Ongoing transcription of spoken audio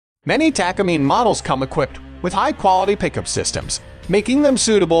Many Takamine models come equipped with high-quality pickup systems, making them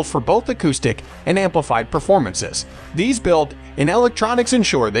suitable for both acoustic and amplified performances. These built-in electronics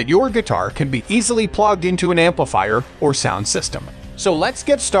ensure that your guitar can be easily plugged into an amplifier or sound system. So let's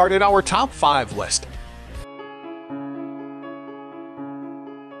get started our top 5 list.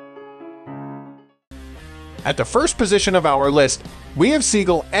 At the first position of our list, we have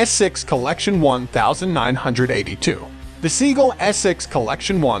Seagull S6 Collection 1982. The Seagull S6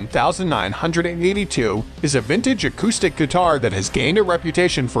 Collection 1982 is a vintage acoustic guitar that has gained a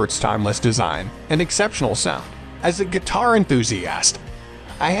reputation for its timeless design and exceptional sound. As a guitar enthusiast,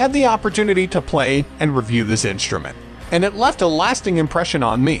 I had the opportunity to play and review this instrument, and it left a lasting impression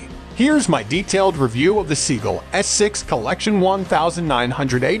on me. Here's my detailed review of the Seagull S6 Collection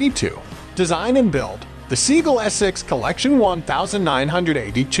 1982. Design and build. The Seagull S6 Collection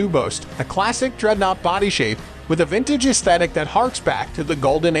 1982 boasts a classic dreadnought body shape with a vintage aesthetic that harks back to the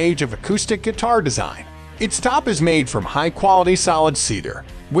golden age of acoustic guitar design. Its top is made from high-quality solid cedar,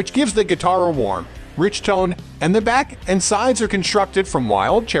 which gives the guitar a warm, rich tone, and the back and sides are constructed from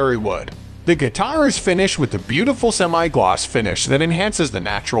wild cherry wood. The guitar is finished with a beautiful semi-gloss finish that enhances the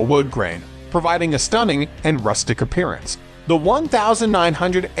natural wood grain, providing a stunning and rustic appearance. The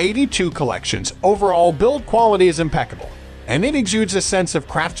 1982 collection's overall build quality is impeccable, and it exudes a sense of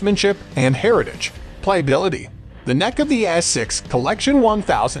craftsmanship and heritage. Playability. The neck of the S6 Collection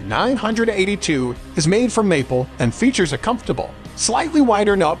 1982 is made from maple and features a comfortable, slightly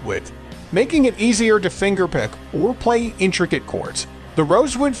wider nut width, making it easier to fingerpick or play intricate chords. The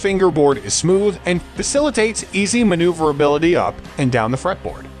rosewood fingerboard is smooth and facilitates easy maneuverability up and down the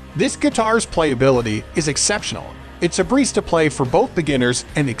fretboard. This guitar's playability is exceptional. It's a breeze to play for both beginners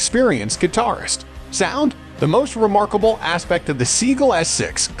and experienced guitarists. Sound. The most remarkable aspect of the Seagull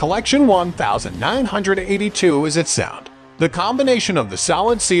S6 Collection 1982 is its sound. The combination of the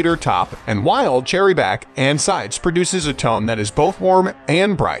solid cedar top and wild cherry back and sides produces a tone that is both warm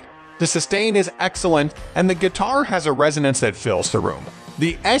and bright. The sustain is excellent, and the guitar has a resonance that fills the room.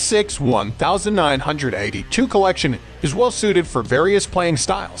 The S6 1982 collection is well suited for various playing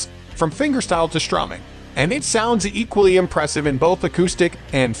styles, from fingerstyle to strumming, and it sounds equally impressive in both acoustic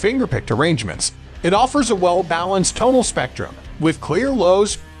and fingerpicked arrangements. It offers a well-balanced tonal spectrum, with clear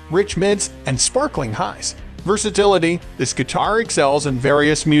lows, rich mids, and sparkling highs. Versatility. This guitar excels in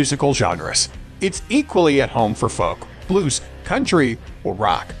various musical genres. It's equally at home for folk, blues, country, or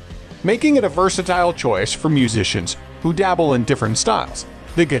rock, making it a versatile choice for musicians who dabble in different styles.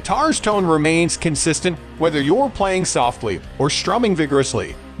 The guitar's tone remains consistent whether you're playing softly or strumming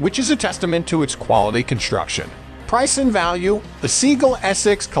vigorously, which is a testament to its quality construction. Price and value. The Seagull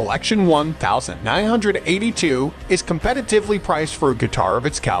S6 Collection 1982 is competitively priced for a guitar of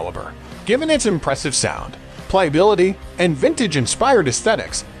its caliber. Given its impressive sound, playability, and vintage-inspired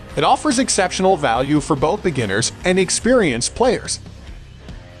aesthetics, it offers exceptional value for both beginners and experienced players.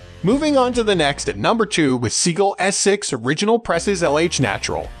 Moving on to the next at number 2 with Seagull S6 Original Presys LH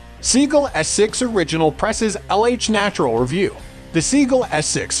Natural. Seagull S6 Original Presys LH Natural Review. The Seagull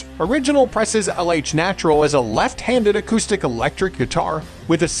S6 Original Presys LH Natural is a left-handed acoustic electric guitar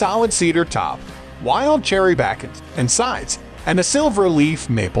with a solid cedar top, wild cherry back and sides, and a silver leaf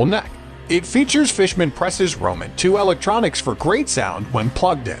maple neck. It features Fishman Presys Roman 2 electronics for great sound when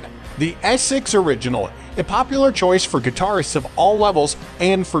plugged in. The S6 Original, a popular choice for guitarists of all levels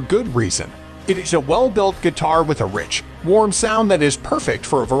and for good reason. It is a well-built guitar with a rich, warm sound that is perfect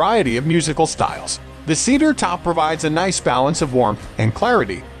for a variety of musical styles. The cedar top provides a nice balance of warmth and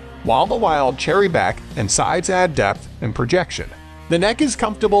clarity, while the wild cherry back and sides add depth and projection. The neck is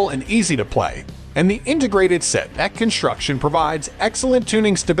comfortable and easy to play, and the integrated set neck construction provides excellent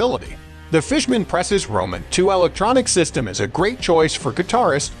tuning stability. The Fishman Presys Roman 2 electronic system is a great choice for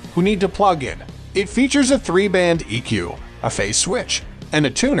guitarists who need to plug in. It features a 3-band EQ, a phase switch, and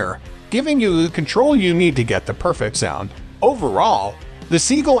a tuner, giving you the control you need to get the perfect sound. Overall, the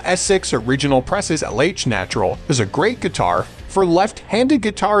Seagull S6 Original Presys LH Natural is a great guitar for left-handed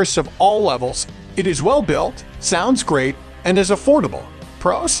guitarists of all levels. It is well built, sounds great, and is affordable.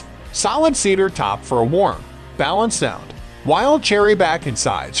 Pros: solid cedar top for a warm, balanced sound, wild cherry back and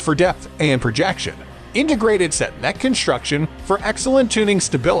sides for depth and projection, integrated set neck construction for excellent tuning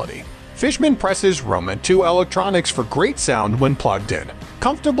stability, Fishman Presys Roman 2 electronics for great sound when plugged in,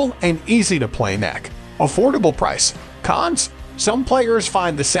 comfortable and easy to play neck, affordable price. Cons: some players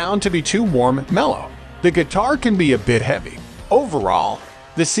find the sound to be too warm and mellow. The guitar can be a bit heavy. Overall,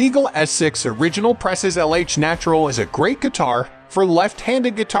 the Seagull S6 Original Presys LH Natural is a great guitar for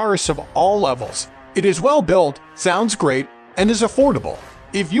left-handed guitarists of all levels. It is well built, sounds great, and is affordable.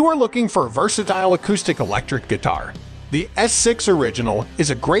 If you are looking for a versatile acoustic electric guitar, the S6 Original is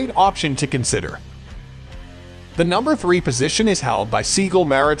a great option to consider. The number 3 position is held by Seagull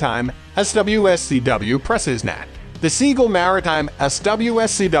Maritime SWSCW Presys NAT. The Seagull Maritime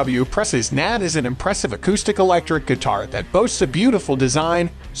SWSCW Presys NAT is an impressive acoustic electric guitar that boasts a beautiful design,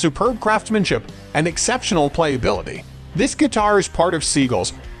 superb craftsmanship, and exceptional playability. This guitar is part of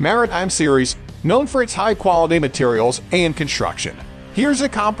Seagull's Maritime series, known for its high-quality materials and construction. Here's a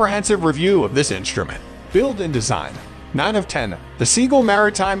comprehensive review of this instrument. Build and design. 9 of 10. The Seagull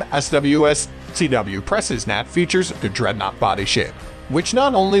Maritime SWSCW Presys NAT features the dreadnought body shape, which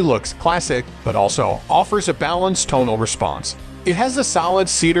not only looks classic, but also offers a balanced tonal response. It has a solid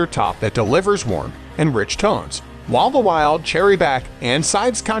cedar top that delivers warm and rich tones, while the wild cherry back and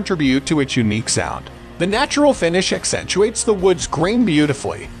sides contribute to its unique sound. The natural finish accentuates the wood's grain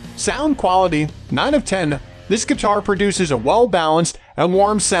beautifully. Sound quality. 9 of 10. This guitar produces a well-balanced and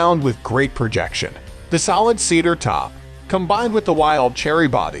warm sound with great projection. The solid cedar top, combined with the wild cherry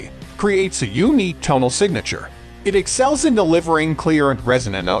body, creates a unique tonal signature. It excels in delivering clear and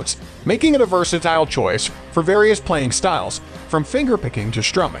resonant notes, making it a versatile choice for various playing styles, from fingerpicking to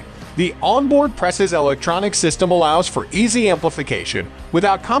strumming. The onboard Presys electronic system allows for easy amplification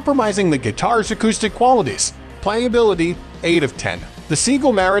without compromising the guitar's acoustic qualities. Playability. 8 of 10. The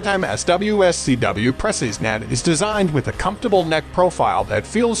Seagull Maritime SWSCW Presys NAT is designed with a comfortable neck profile that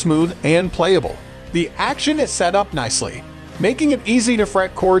feels smooth and playable. The action is set up nicely, making it easy to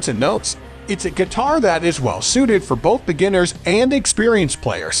fret chords and notes. It's a guitar that is well suited for both beginners and experienced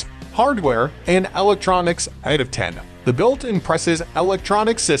players. Hardware and electronics. 8 of 10. The built-in Presys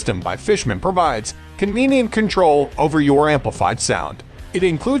electronic system by Fishman provides convenient control over your amplified sound. It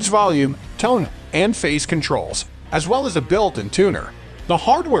includes volume, tone, and phase controls, as well as a built-in tuner. The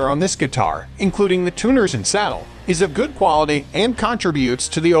hardware on this guitar, including the tuners and saddle, is of good quality and contributes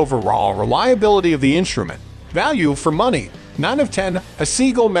to the overall reliability of the instrument. Value for money. 9 of 10. A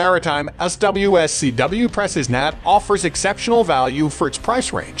Seagull Maritime SWSCW Presys NAT offers exceptional value for its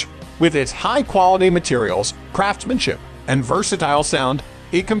price range. With its high-quality materials, craftsmanship, and versatile sound,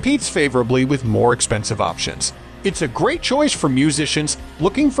 it competes favorably with more expensive options. It's a great choice for musicians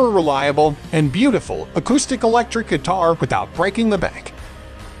looking for a reliable and beautiful acoustic electric guitar without breaking the bank.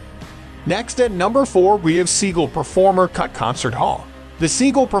 Next, at number 4, we have Seagull Performer Cut Concert Hall. The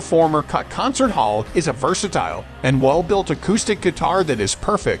Seagull Performer Cut Concert Hall is a versatile and well-built acoustic guitar that is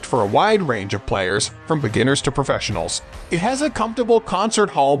perfect for a wide range of players, from beginners to professionals. It has a comfortable concert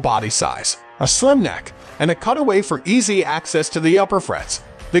hall body size, a slim neck, and a cutaway for easy access to the upper frets.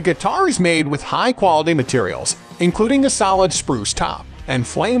 The guitar is made with high-quality materials, including a solid spruce top and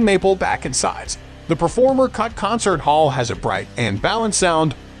flame maple back and sides. The Performer Cut Concert Hall has a bright and balanced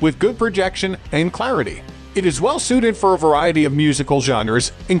sound with good projection and clarity. It is well suited for a variety of musical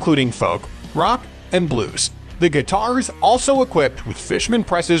genres, including folk, rock, and blues. The guitar is also equipped with Fishman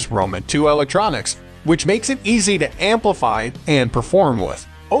Presys Roman 2 electronics, which makes it easy to amplify and perform with.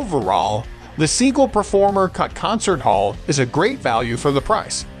 Overall, the Seagull Performer Cut Concert Hall is a great value for the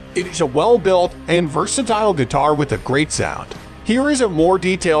price. It is a well-built and versatile guitar with a great sound. Here is a more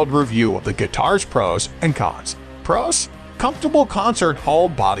detailed review of the guitar's pros and cons. Pros: comfortable concert hall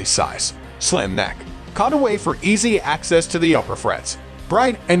body size, slim neck, cutaway for easy access to the upper frets,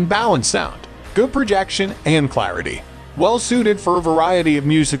 bright and balanced sound, good projection and clarity, well suited for a variety of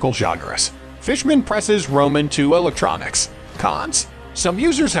musical genres. Fishman Presys Roman 2 electronics. Cons: some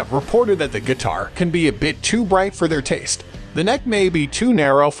users have reported that the guitar can be a bit too bright for their taste. The neck may be too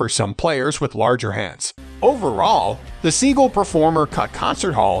narrow for some players with larger hands. Overall, the Seagull Performer Cut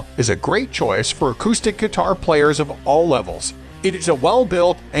Concert Hall is a great choice for acoustic guitar players of all levels. It is a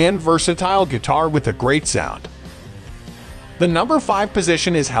well-built and versatile guitar with a great sound. The number 5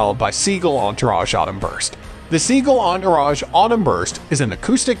 position is held by Seagull Entourage Autumn Burst. The Seagull Entourage Autumn Burst is an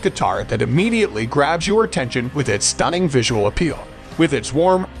acoustic guitar that immediately grabs your attention with its stunning visual appeal. With its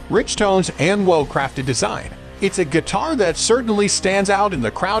warm, rich tones and well-crafted design, it's a guitar that certainly stands out in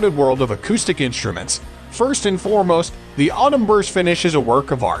the crowded world of acoustic instruments. First and foremost, the Autumn Burst finish is a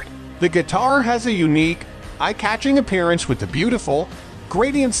work of art. The guitar has a unique, eye-catching appearance with the beautiful,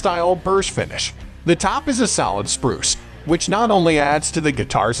 gradient-style burst finish. The top is a solid spruce, which not only adds to the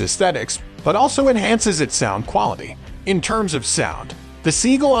guitar's aesthetics, but also enhances its sound quality. In terms of sound, the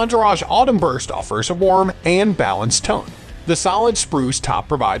Seagull Entourage Autumn Burst offers a warm and balanced tone. The solid spruce top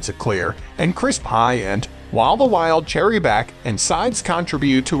provides a clear and crisp high end, while the wild cherry back and sides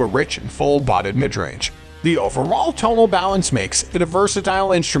contribute to a rich and full-bodied mid-range. The overall tonal balance makes it a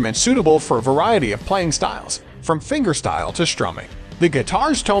versatile instrument suitable for a variety of playing styles, from fingerstyle to strumming. The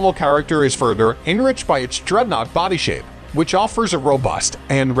guitar's tonal character is further enriched by its dreadnought body shape, which offers a robust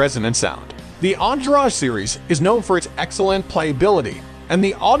and resonant sound. The Entourage series is known for its excellent playability, and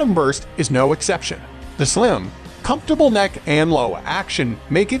the Autumn Burst is no exception. The slim, comfortable neck and low action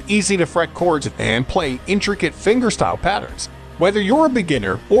make it easy to fret chords and play intricate fingerstyle patterns. Whether you're a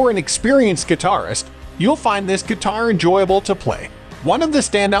beginner or an experienced guitarist, you'll find this guitar enjoyable to play. One of the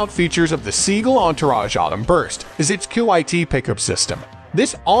standout features of the Seagull Entourage Autumn Burst is its QIT pickup system.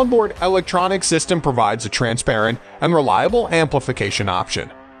 This onboard electronic system provides a transparent and reliable amplification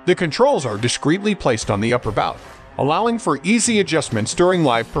option. The controls are discreetly placed on the upper bout, allowing for easy adjustments during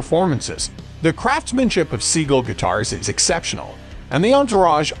live performances. The craftsmanship of Seagull guitars is exceptional, and the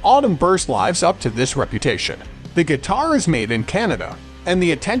Entourage Autumn Burst lives up to this reputation. The guitar is made in Canada, and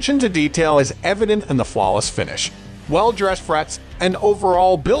the attention to detail is evident in the flawless finish, well-dressed frets, and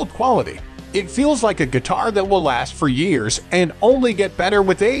overall build quality. It feels like a guitar that will last for years and only get better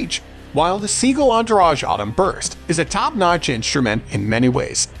with age. While the Seagull Entourage Autumn Burst is a top-notch instrument in many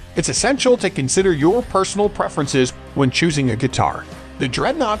ways, it's essential to consider your personal preferences when choosing a guitar. The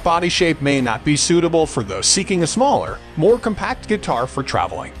dreadnought body shape may not be suitable for those seeking a smaller, more compact guitar for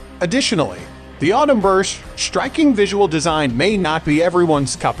traveling. Additionally, the Autumn Burst's striking visual design may not be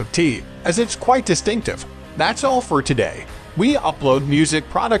everyone's cup of tea, as it's quite distinctive. That's all for today. We upload music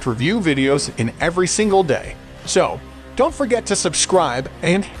product review videos in every single day, so don't forget to subscribe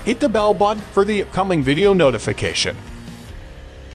and hit the bell button for the upcoming video notification.